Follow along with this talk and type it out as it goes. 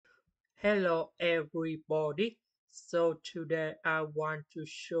Hello everybody. So today I want to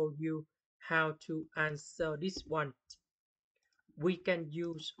show you how to answer this one. We can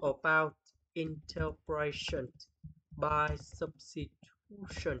use about interpretation by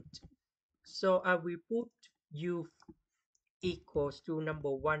substitution. So I will put u equals to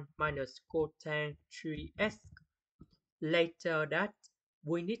number 1 minus cosine 3x. Later that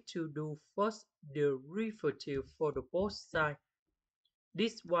we need to do first derivative for the both sides.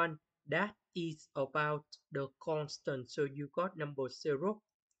 This one that is about the constant, so you got number 0.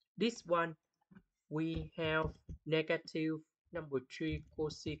 This one we have negative number 3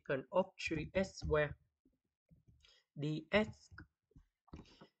 cosecant of 3x squared dx.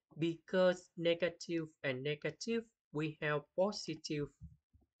 Because negative and negative we have positive.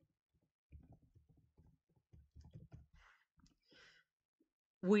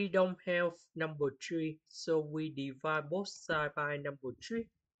 We don't have number 3, so we divide both sides by number 3.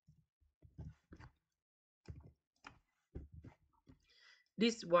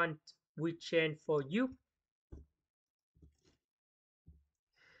 This one we change for u.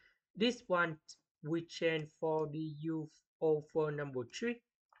 This one we change for the u over number 3.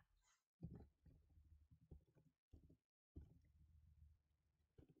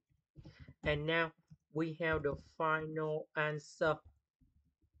 And now we have the final answer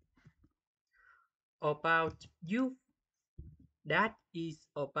about u. That is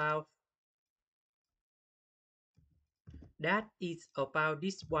about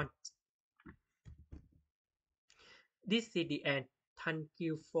this one. This is the end. Thank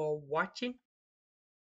you for watching.